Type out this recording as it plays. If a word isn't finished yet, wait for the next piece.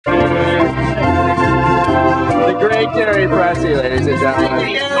Pressy, ladies and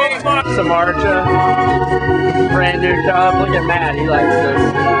gentlemen. Samarcha. Brand new cub. Look at Matt. He likes this.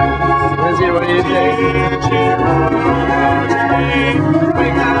 Lizzie, what do you think?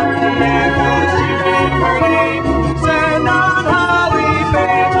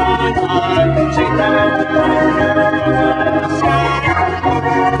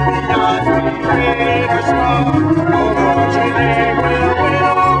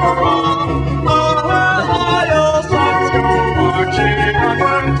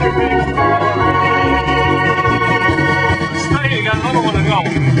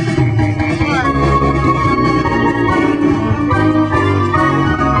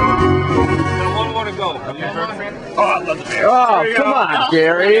 Oh, come on,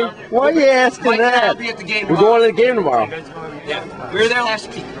 Gary. Why are you asking that? We're going to the game tomorrow. Yeah, we were there last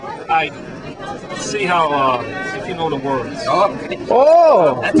week. I see how, if you know the words.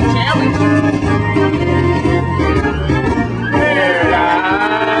 Oh! That's a challenge. Here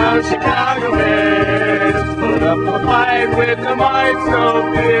down Chicago Bears, put up a fight with the might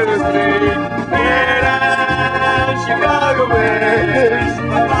so fearlessly. Here down Chicago Bears, a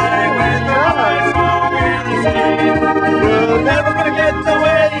fight with the might so fearlessly. We'll never forget the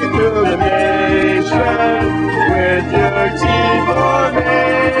way you threw the nation with your team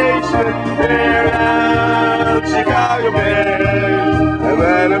formation. Here down Chicago Bears, and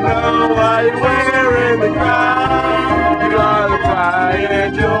let them know why you're wearing the crown. You are the pride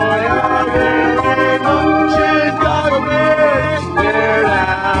and joy of Illinois. Chicago Bears, here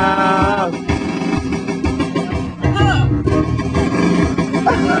now.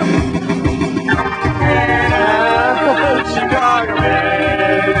 Chicago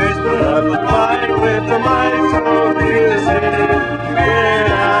Bears, put up the fight with the might so fearlessly. Here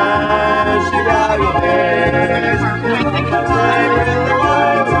now, Chicago Bears.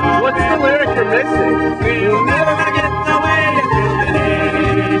 What's the lyric you're missing? We'll never forget the way you build the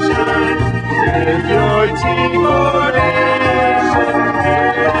nation with your team formation.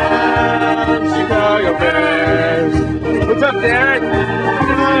 Here now, Chicago Bears. What's up, Derek?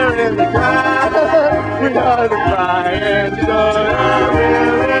 We're in the crowd. We are the pride and joy of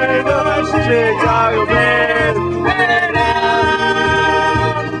Illinois. Chicago Bears. Here now.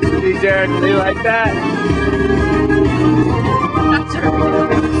 See, Derek, do you like that?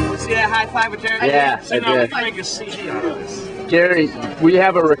 See that high five with Jared? Yeah, I did. Make a CD out of this. Gary, we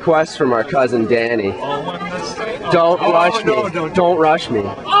have a request from our cousin Danny. Don't rush me. Don't rush me.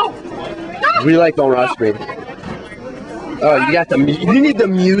 Oh! We like Don't Rush Me. Oh, you got the you need the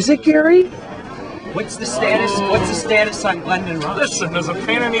music, Gary? What's the status? What's the status on Glendon Rush? Listen, does a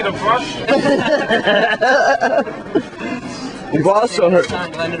painter need a brush? We've also heard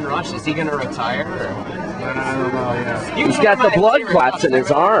on Glendon Rush. Is he gonna retire? Or? I don't know, yeah. he's got the blood clots in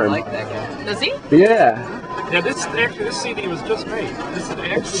his arm. I like that guy. Does he? Yeah. Yeah, this CD was just made. This is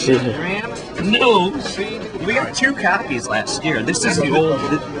actually a brand new CD. We got 2 copies last year. This is the old.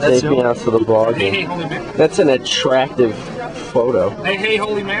 Take me out to the ball Hey, game. holy mackerel. That's an attractive photo. Hey,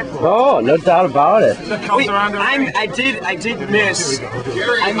 holy mackerel. Oh, no doubt about it. That comes around their face. I did miss.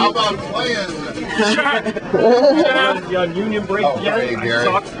 Gary, how about playing? Yeah, Union Break. Oh, hey, Gary.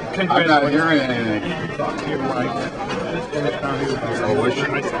 I'm not hearing anything.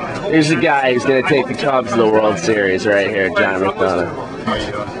 Here's the guy who's going to take the Cubs to the World Series right here, John McDonough.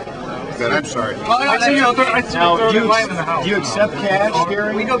 Good, I'm sorry. Now, Do you accept cash,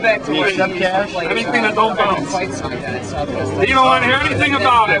 Gary? We go back to Do you accept cash? Anything that don't bounce. Fights like that. You don't want to hear anything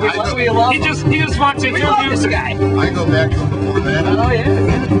about it. He just wants to hear Love this music. guy. I go back to before that. Oh yeah.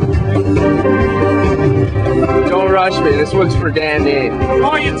 Don't rush me. This one's for Danny.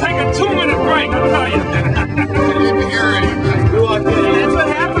 Oh, you take a 2-minute break, I'll tell you. I didn't hear anything. That's what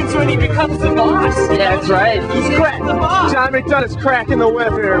happens when he becomes the boss. Yeah, that's right. He's cracking the boss. John McDonough's cracking the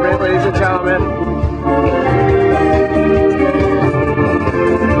whip here, ladies and gentlemen.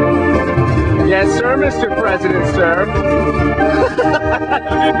 Yes, sir, Mr. President, sir.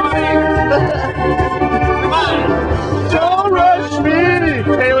 Come on. Don't rush me!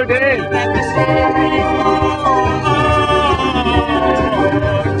 Taylor Dane.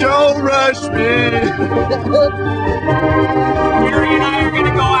 Don't rush me! Gary and I are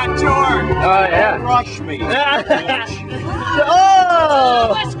gonna go on tour. Oh, yeah. Rush me.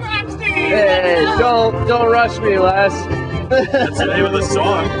 Oh! Les Grobstein. Hey, don't rush me, Les. That's the name of the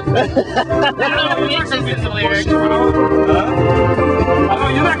song. Oh,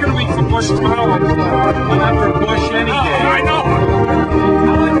 you're not going to be for Bush tomorrow. I'm not for Bush any day. I know.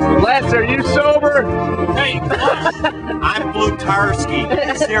 Les, are you sober? Hey, I'm Blutarski,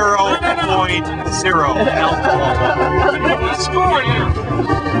 0.0 alcohol. what's the score here?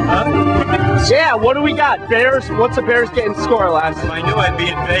 Yeah, what do we got? Bears? What's the Bears getting score, Les? I knew I'd be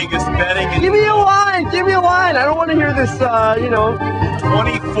in Vegas betting. Give me a line. Give me a line. I don't want to hear this,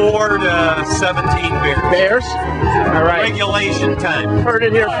 24 to 17 Bears. Bears? All right. Regulation time. Heard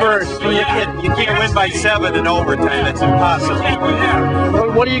it here first. You can't win by 7 in overtime. That's impossible.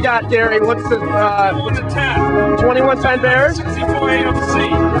 What do you got, Gary? What's the What's a 10? 21-10 Bears? 64 AFC.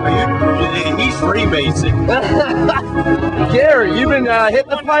 He's freebasing. Gary, you've been hitting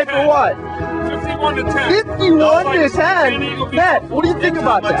the pipe or what? 51 to 10. 51 to 10. Matt, what do you think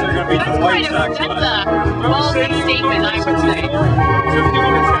about that? That's quite a ballsy statement, I would say. 51 to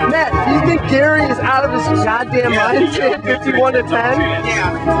 10. Matt, do you think Gary is out of his goddamn mind saying 51 to 10?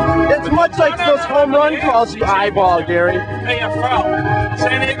 Yeah. It's much like those home run calls you eyeball, Gary. AFL.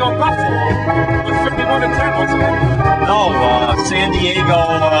 San Diego Buffalo. With 51 to 10, wasn't it? No, San Diego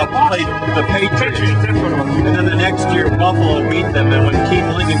played the Patriots. That's what it was. And then the next year, Buffalo beat them. And when Keith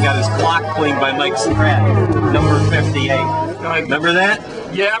Lincoln got his clock cleaned by Mike Spratt, number 58. Remember that?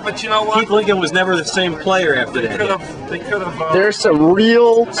 Yeah, but you know what? Keith Lincoln was never the same player after that. They could have. There's some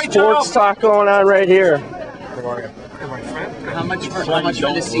real sports talk going on right here. How much for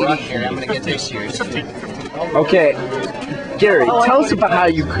the CD here? I'm going to get this year's. Okay, Gary, tell us about how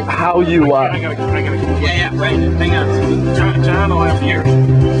you I gotta Yeah, right. Hang on. John will have yours.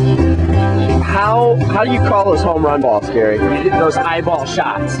 how do you call those home run balls, Gary? Those eyeball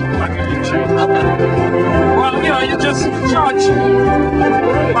shots. Well, you just judge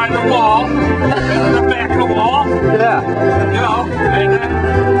by the wall, the back of the wall, Yeah.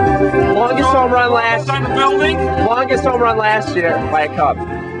 and Longest home run last. on the building. Longest home run last year by a Cub.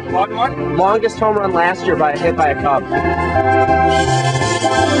 What? Longest home run last year by a hit by a Cub. If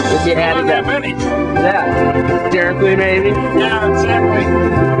you had to Not that get. many. Yeah. Derek Lee, maybe. Yeah, exactly.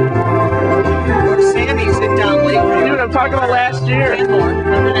 Sammy sit down late. Dude, I'm talking about last year.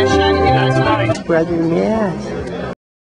 Remember that shot he did last night? Brother, yes.